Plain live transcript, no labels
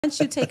once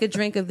you take a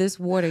drink of this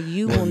water,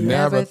 you will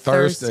never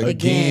thirst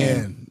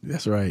again.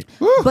 That's right.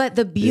 But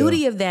the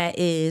beauty of that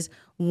is,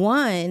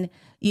 one,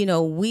 you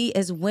know, we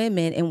as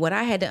women, and what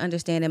I had to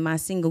understand in my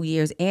single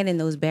years and in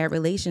those bad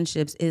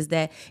relationships is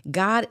that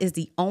God is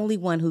the only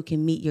one who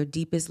can meet your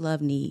deepest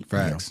love need.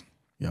 Facts.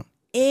 Yeah.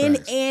 In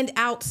Facts. and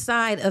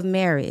outside of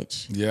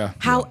marriage. Yeah.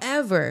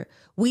 However,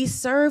 we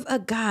serve a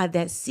God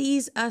that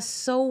sees us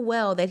so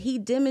well that he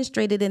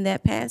demonstrated in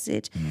that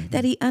passage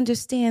that he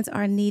understands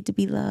our need to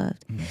be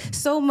loved.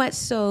 So much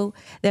so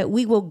that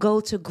we will go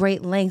to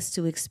great lengths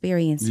to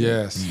experience it.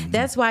 Yes.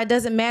 That's why it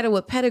doesn't matter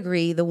what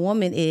pedigree the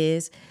woman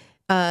is.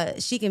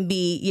 She can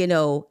be, you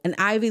know, an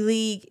Ivy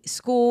League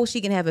school. She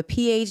can have a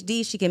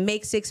PhD. She can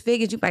make six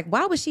figures. You're like,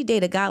 why would she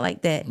date a guy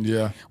like that?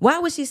 Yeah. Why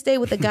would she stay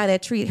with a guy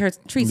that treats her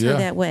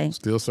that way?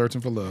 Still searching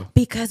for love.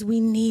 Because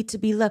we need to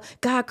be loved.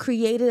 God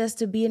created us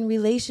to be in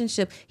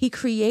relationship. He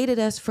created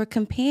us for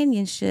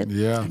companionship.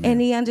 Yeah.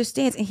 And he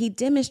understands. And he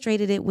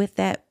demonstrated it with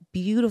that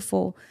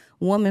beautiful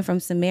woman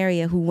from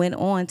Samaria who went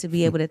on to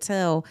be able to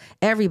tell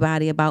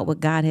everybody about what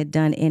God had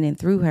done in and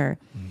through her.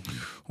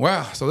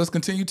 Wow. So let's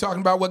continue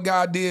talking about what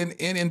God did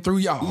in and through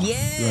y'all.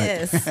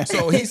 Yes. Right.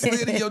 So he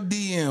slid in your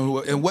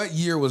DM. And what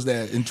year was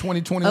that? In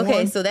 2021?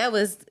 Okay, so that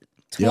was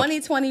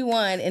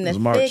 2021 in the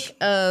thick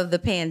of the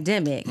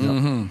pandemic.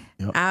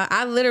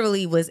 I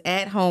literally was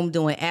at home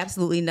doing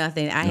absolutely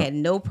nothing. I had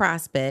no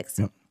prospects.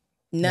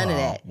 None of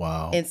that.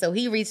 Wow. And so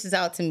he reaches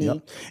out to me.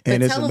 And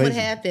But it's tell him amazing.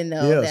 what happened,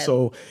 though. Yeah,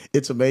 so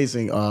it's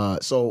amazing.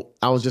 So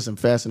I was just in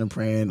fasting and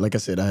praying. Like I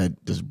said, I had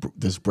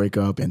this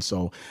breakup. And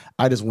so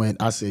I just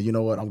went, I said, you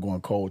know what? I'm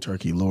going cold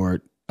turkey.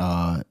 Lord,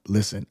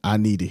 listen, I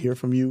need to hear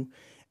from you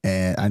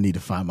and I need to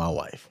find my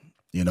wife,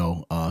 you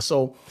know?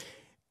 So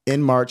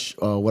in March,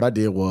 what I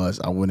did was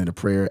I went into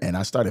prayer and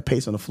I started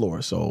pacing the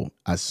floor. So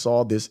I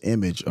saw this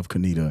image of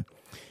Kenita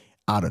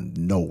out of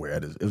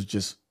nowhere. It was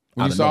just,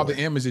 when you saw the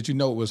image, did you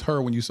know it was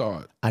her when you saw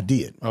it? I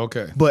did.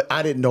 Okay. But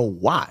I didn't know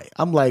why.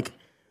 I'm like,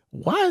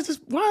 why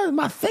am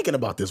I thinking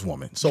about this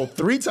woman? So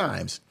 3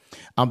 times,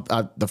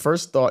 the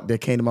first thought that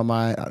came to my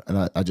mind,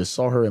 I just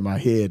saw her in my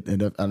head,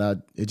 and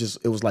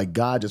it was like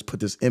God just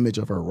put this image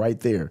of her right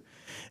there.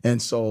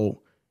 And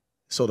so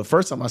the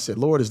first time I said,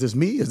 Lord, is this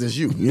me? Is this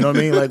you? You know what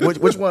I mean? Like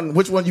which one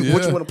you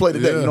want to play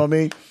today? You know what I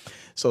mean?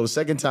 So the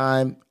second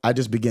time, I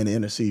just began to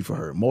intercede for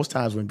her. Most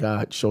times when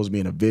God shows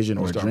me in a vision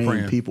or a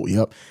dream,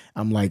 praying.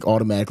 I'm like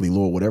automatically,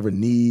 Lord, whatever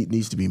need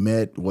needs to be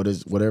met,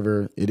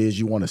 whatever it is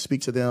you want to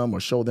speak to them or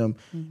show them,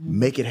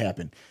 make it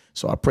happen.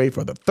 So I prayed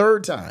for the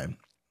third time.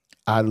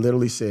 I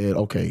literally said,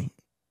 okay,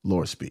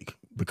 Lord, speak,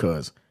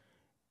 because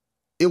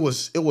it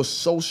was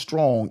so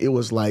strong. It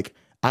was like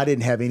I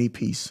didn't have any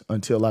peace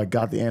until I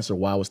got the answer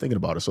while I was thinking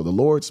about it. So the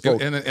Lord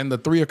spoke. And the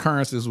 3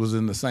 occurrences was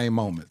in the same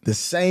moment. The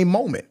same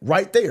moment,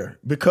 right there,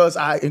 because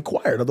I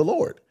inquired of the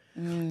Lord.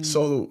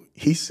 So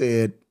he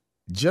said,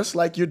 just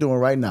like you're doing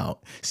right now.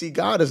 See,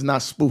 God is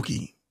not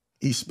spooky.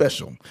 He's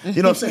special.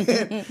 You know what I'm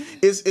saying?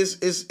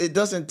 It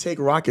doesn't take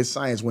rocket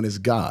science when it's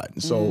God.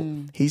 So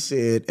he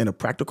said in a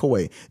practical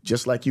way,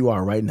 just like you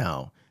are right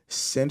now,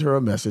 send her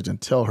a message and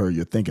tell her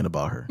you're thinking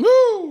about her.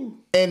 Woo!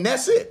 And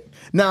that's it.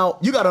 Now,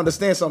 you got to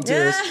understand something,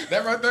 Terrence.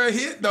 That right there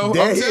hit, though.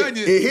 That I'm hit. telling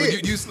you. It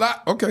hit. You slide.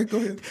 Okay, go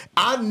ahead.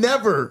 I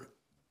never,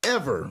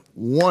 ever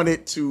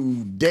wanted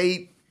to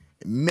date,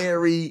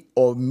 marry,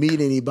 or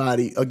meet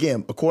anybody.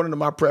 Again, according to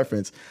my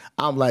preference,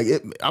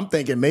 I'm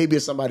thinking maybe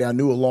it's somebody I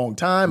knew a long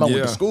time, I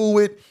went to school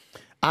with.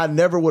 I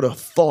never would have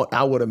thought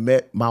I would have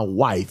met my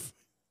wife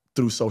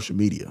through social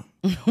media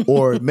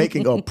or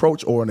making an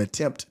approach or an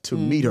attempt to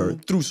meet her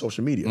through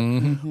social media.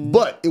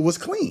 But it was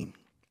clean.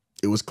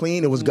 It was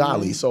clean. It was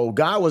godly. So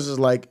God was just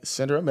like,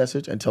 send her a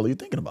message and tell her you're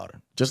thinking about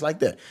her. Just like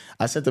that.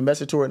 I sent the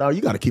message to her. Now,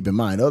 you got to keep in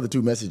mind, the other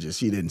 2 messages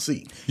she didn't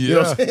see. Yeah. You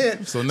know what I'm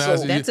saying? So now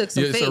that took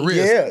some it's a faith.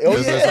 risk. Yeah. Oh,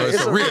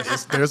 It's a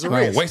risk. There's a I'm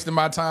risk. wasting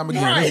my time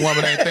again. This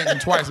woman ain't thinking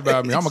twice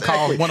about me. I'm going to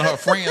call one of her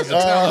friends and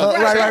tell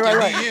her, check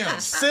your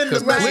DMs. Send the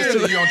Because message.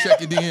 clearly you don't check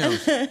your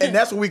DMs. And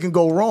that's where we can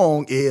go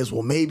wrong is,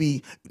 well,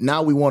 maybe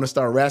now we want to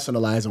start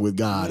rationalizing with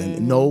God.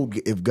 And no,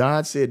 if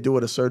God said do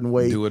it a certain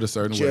way, Do it a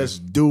certain way.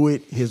 just do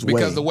it his way.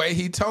 Because the way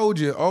he told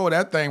you,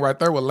 that thing right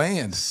there will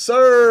land.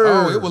 Sir.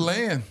 Oh, it will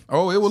land.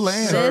 Oh, it will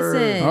land.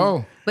 Listen.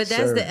 Oh. But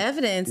that's the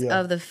evidence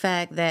of the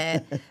fact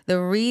that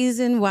the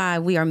reason why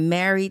we are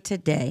married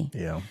today,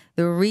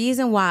 the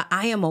reason why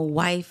I am a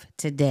wife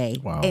today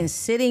and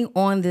sitting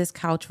on this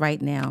couch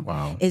right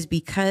now is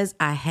because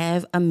I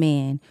have a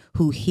man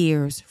who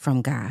hears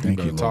from God Thank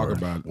you, Lord. Talk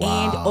about it.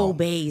 and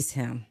obeys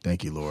him.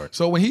 Thank you, Lord.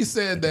 So when he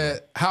said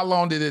that, how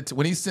long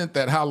when he sent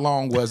that, how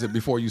long was it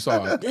before you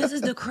saw it? This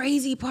is the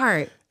crazy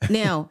part.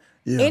 Now,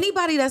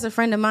 anybody that's a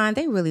friend of mine,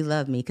 they really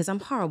love me because I'm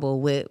horrible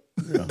with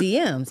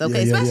DMs,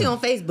 okay? Especially on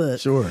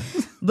Facebook. Sure.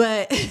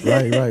 But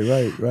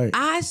Right.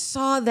 I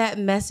saw that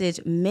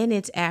message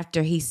minutes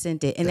after he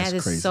sent it, and That's that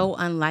is crazy. so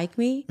unlike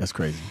me. That's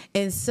crazy.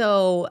 And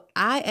so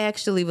I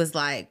actually was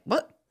like,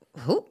 what?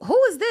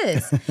 who is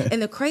this?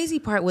 And the crazy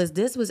part was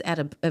this was at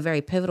a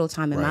very pivotal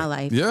time in my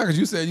life. Yeah, because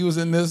you said you was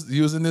in this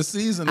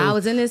season. I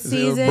was in this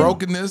season.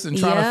 Brokenness and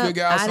trying to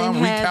figure out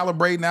something,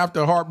 recalibrating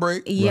after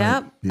heartbreak.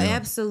 Yep,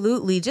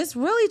 absolutely. Just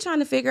really trying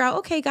to figure out,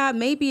 okay, God,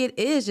 maybe it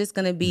is just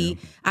going to be,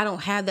 I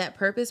don't have that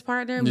purpose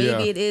partner.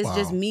 Maybe it is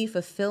just me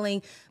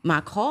fulfilling my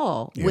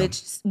call,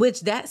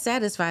 which that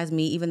satisfies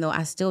me, even though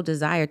I still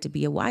desire to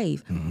be a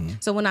wife.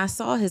 So when I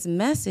saw his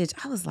message,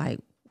 I was like,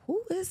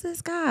 who is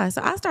this guy?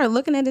 So I started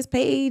looking at his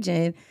page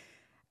and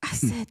I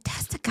said,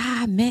 that's the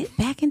guy I met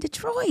back in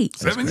Detroit.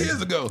 7 years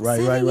ago.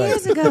 Right. 7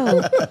 years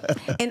ago.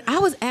 And I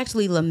was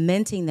actually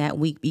lamenting that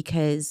week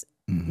because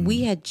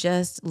we had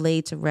just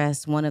laid to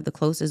rest one of the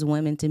closest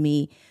women to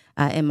me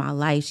in my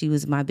life. She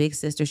was my big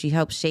sister. She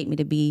helped shape me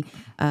to be,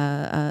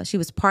 she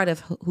was part of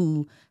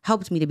who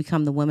helped me to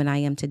become the woman I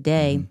am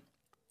today.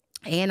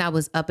 And I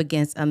was up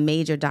against a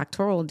major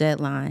doctoral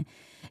deadline.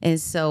 And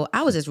so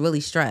I was just really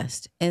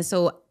stressed. And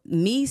so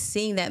me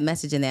seeing that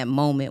message in that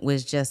moment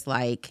was just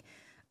like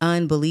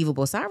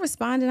unbelievable. So I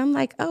responded. I'm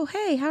like, oh,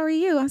 hey, how are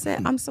you? I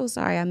said, I'm so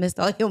sorry. I missed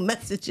all your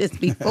messages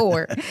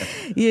before,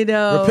 you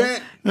know.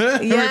 Repent.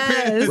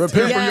 Yes.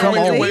 Repent yes. from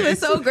your He was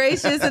so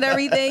gracious and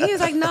everything. He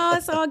was like, no,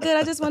 it's all good.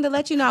 I just wanted to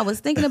let you know I was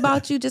thinking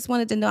about you. Just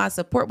wanted to know I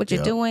support what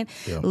you're doing.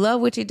 Love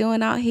what you're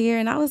doing out here.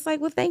 And I was like,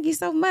 well, thank you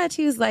so much.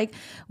 He was like,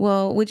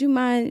 well, would you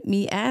mind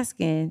me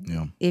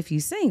asking if you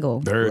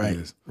single? There it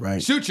is.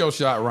 Right. Shoot your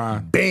shot,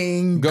 Ryan.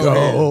 Bingo.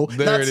 Go ahead.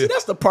 There it is.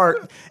 That's the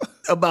part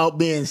about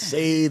being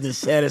saved and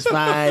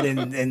satisfied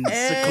and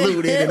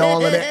secluded and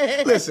all of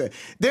that. Listen,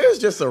 there's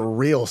just a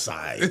real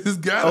side. It's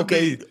gotta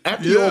be.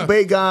 After you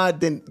obey God,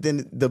 then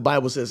the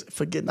Bible says,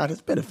 forget not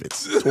his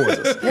benefits towards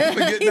us.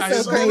 Forget not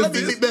his let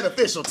me be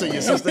beneficial to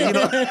you, sister. You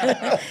know?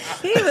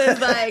 He was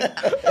like,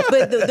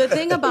 but the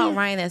thing about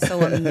Ryan that's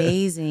so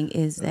amazing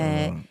is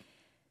that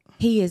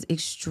he is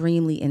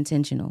extremely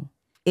intentional.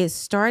 It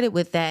started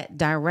with that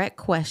direct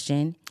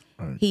question.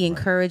 He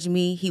encouraged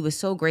me. He was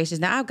so gracious.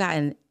 Now I've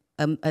gotten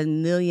a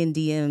million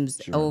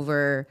DMs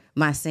over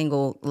my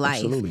single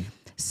life. Absolutely.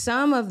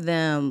 Some of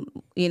them,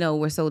 you know,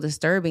 were so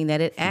disturbing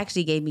that it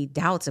actually gave me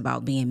doubts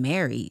about being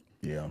married.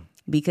 Yeah.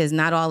 Because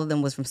not all of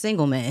them was from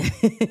single men.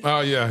 Oh,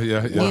 yeah. You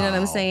know what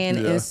I'm saying?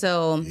 Yeah. And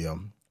so,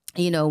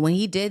 you know, when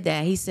he did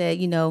that, he said,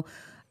 you know,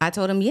 I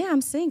told him, yeah,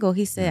 I'm single.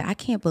 He said, I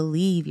can't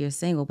believe you're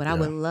single, but I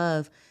would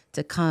love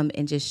to come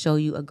and just show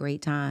you a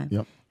great time.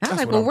 Yep. I was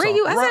like, well, where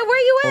you? I said, where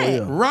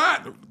you at?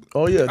 Right.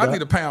 Oh, yeah. I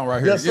need a pound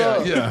right here. Yes,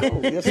 sir. Yeah.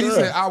 Yes, He sir.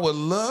 said, I would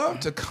love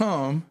to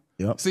come.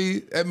 Yep. See,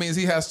 that means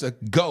he has to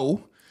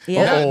go.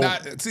 Yeah.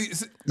 See,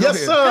 Yes,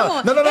 ahead.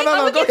 sir.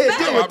 No. Go ahead.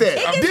 Deal with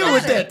that. Deal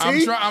with that, T.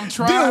 I'm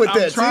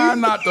Deal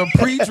trying not to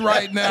preach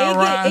right now,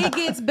 Ryan. It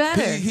gets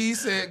better. He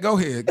said, go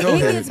ahead. It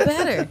gets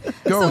better.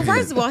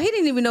 First of all, he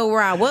didn't even know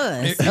where I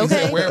was. He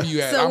said, wherever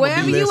you at. So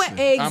wherever you at,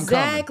 I'm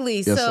exactly.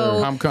 Yes, so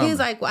sir. I'm coming. he's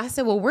like, I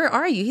said, well, where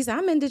are you? He said,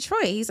 I'm in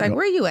Detroit. He's like,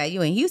 where are you at?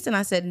 You in Houston?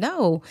 I said,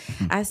 no.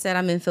 I said,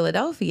 I'm in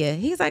Philadelphia.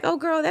 He's like, oh,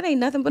 girl, that ain't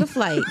nothing but a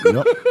flight.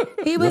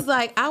 He was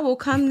like, I will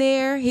come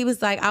there. He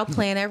was like, I'll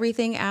plan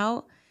everything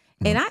out.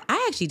 And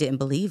I actually didn't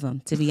believe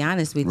him, to be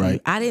honest with you.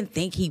 I didn't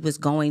think he was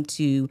going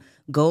to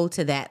go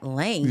to that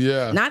length.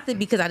 Yeah. Not that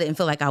because I didn't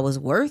feel like I was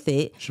worth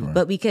it,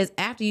 but because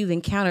after you've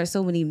encountered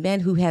so many men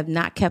who have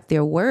not kept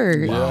their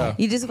word,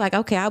 you just like,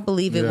 okay, I'll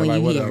believe it when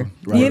you hear.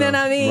 You know what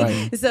I mean?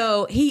 Right.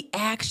 So he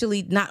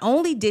actually, not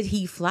only did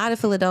he fly to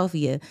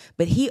Philadelphia,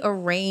 but he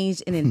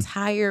arranged an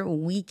entire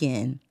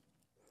weekend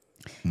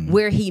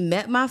where he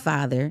met my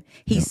father.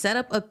 He set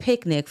up a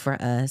picnic for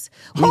us.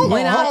 Hold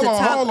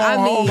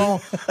on.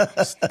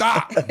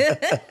 Stop.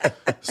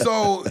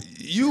 So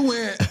you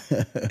went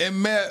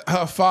and met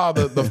her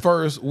father the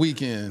first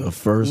weekend. The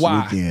first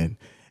weekend.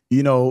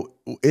 You know,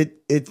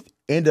 it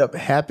ended up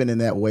happening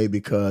that way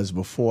because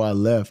before I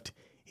left,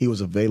 he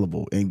was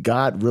available, and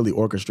God really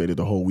orchestrated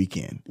the whole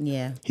weekend.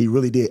 Yeah. He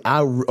really did.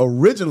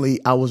 Originally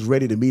I was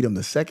ready to meet him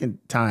the second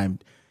time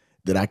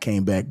that I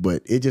came back,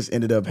 but it just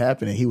ended up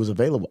happening. He was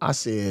available. I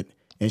said,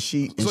 and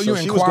she. And so you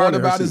inquired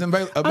about his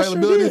availability? I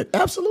sure did.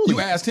 Absolutely.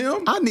 You asked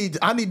him? I need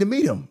to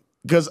meet him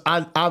because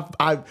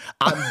I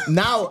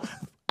now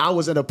I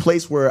was in a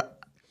place where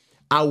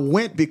I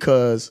went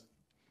because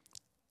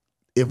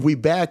if we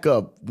back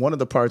up, one of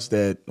the parts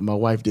that my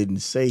wife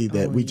didn't say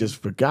that we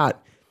just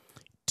forgot,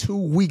 2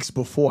 weeks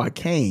before I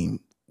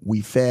came,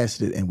 we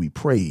fasted and we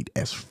prayed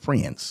as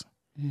friends.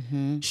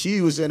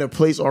 She was in a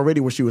place already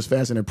where she was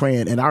fasting and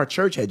praying, and our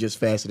church had just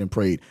fasted and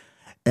prayed.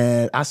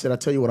 And I said, I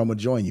tell you what, I'm going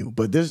to join you.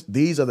 But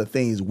these are the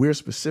things we're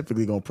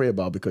specifically going to pray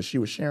about, because she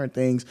was sharing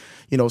things,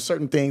 you know,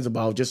 certain things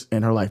about just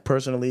in her life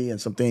personally and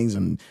some things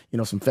and, you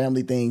know, some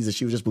family things that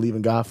she was just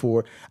believing God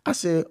for. I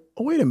said,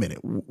 oh, wait a minute.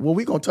 Well,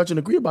 we're going to touch and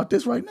agree about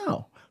this right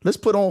now. Let's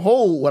put on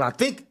hold what I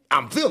think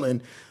I'm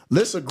feeling.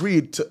 Let's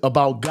agree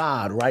about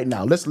God right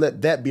now. Let's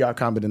let that be our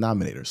common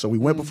denominator. So we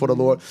went before the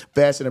Lord,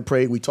 fasted and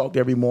prayed. We talked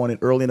every morning,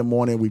 early in the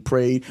morning. We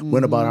prayed,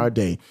 went about our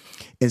day.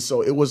 And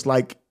so it was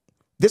like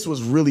this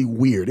was really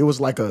weird. It was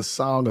like a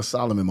Song of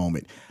Solomon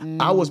moment.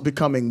 I was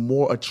becoming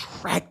more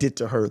attracted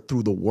to her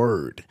through the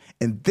word.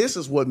 And this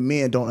is what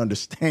men don't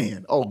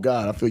understand. Oh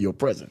God, I feel your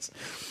presence.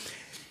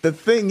 The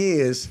thing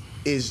is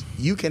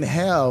you can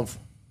have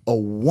a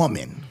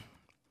woman,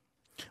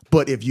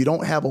 but if you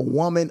don't have a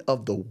woman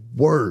of the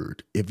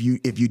word, if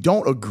you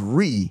don't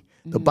agree,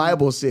 the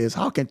Bible says,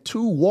 how can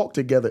two walk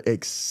together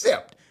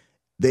except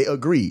they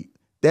agree?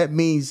 That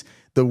means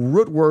the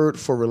root word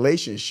for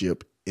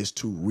relationship is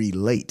to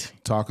relate.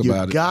 Talk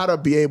about it. You gotta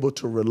be able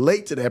to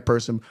relate to that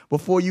person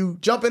before you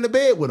jump into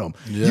bed with them.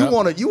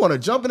 Yep. You wanna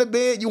jump into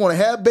bed, you wanna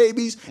have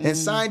babies and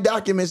sign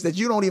documents that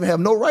you don't even have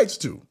no rights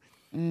to.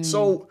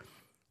 So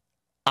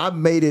I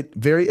made it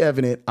very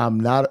evident I'm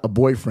not a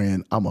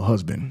boyfriend, I'm a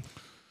husband.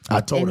 I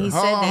told her. He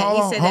said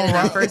that in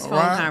our first phone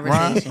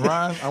conversation.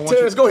 Ryan,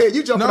 Terrence, go ahead.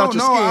 You jumping out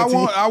your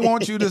skin. I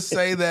want you to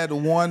say that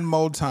one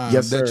more time.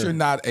 Yes, sir. That you're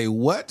not a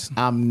what?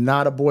 I'm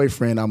not a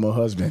boyfriend. I'm a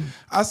husband.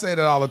 I say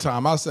that all the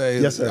time. I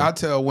say, yes, sir. I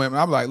tell women,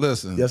 I'm like,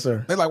 listen. Yes,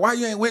 sir. They're like, why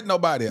you ain't with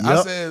nobody? Yep.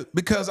 I said,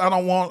 because I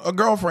don't want a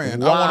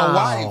girlfriend. Wow. I want a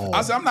wife.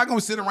 I said, I'm not going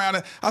to sit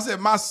around. I said,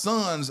 my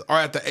sons are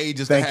at the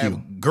ages to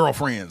have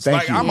girlfriends.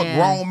 I'm a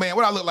grown man.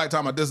 What I look like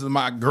talking about, this is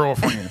my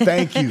girlfriend.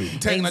 Thank you.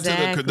 Taking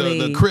her to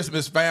the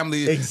Christmas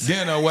family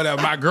dinner,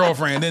 whatever, my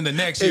girlfriend. Then the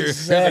next year,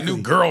 there's a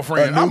new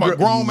girlfriend. I'm a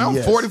grown man.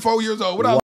 I'm 44 years old. What I